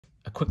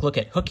A quick look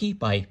at Hooky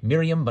by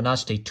Miriam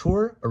Bonaste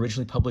Tour,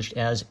 originally published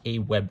as a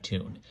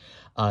webtoon.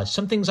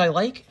 Some things I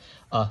like.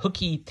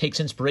 Hooky takes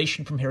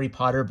inspiration from Harry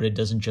Potter, but it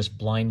doesn't just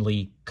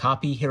blindly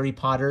copy Harry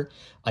Potter.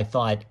 I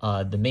thought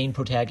the main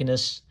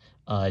protagonists,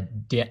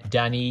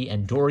 Danny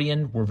and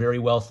Dorian, were very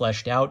well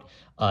fleshed out.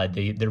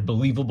 They're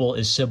believable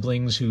as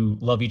siblings who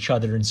love each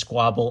other and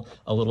squabble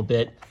a little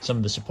bit. Some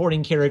of the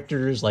supporting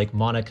characters, like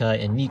Monica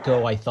and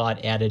Nico, I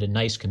thought added a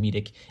nice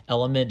comedic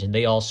element, and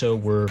they also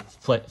were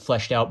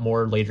fleshed out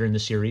more later in the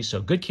series,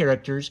 so good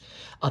characters.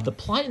 The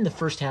plot in the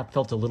first half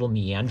felt a little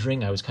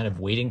meandering. I was kind of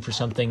waiting for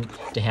something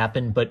to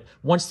happen, but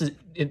once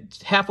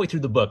halfway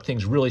through the book,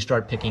 things really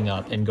start picking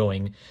up and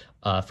going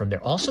from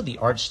there. Also, the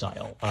art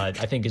style, I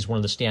think, is one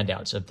of the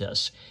standouts of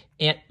this.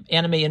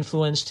 Anime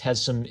influenced,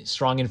 has some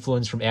strong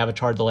influence from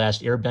Avatar: The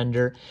Last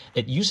Airbender.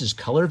 It uses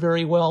color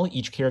very well.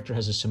 Each character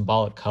has a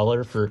symbolic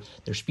color for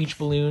their speech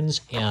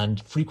balloons,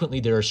 and frequently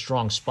there are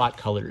strong spot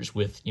colors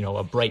with,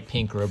 a bright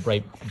pink or a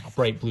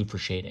bright blue for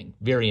shading.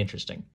 Very interesting.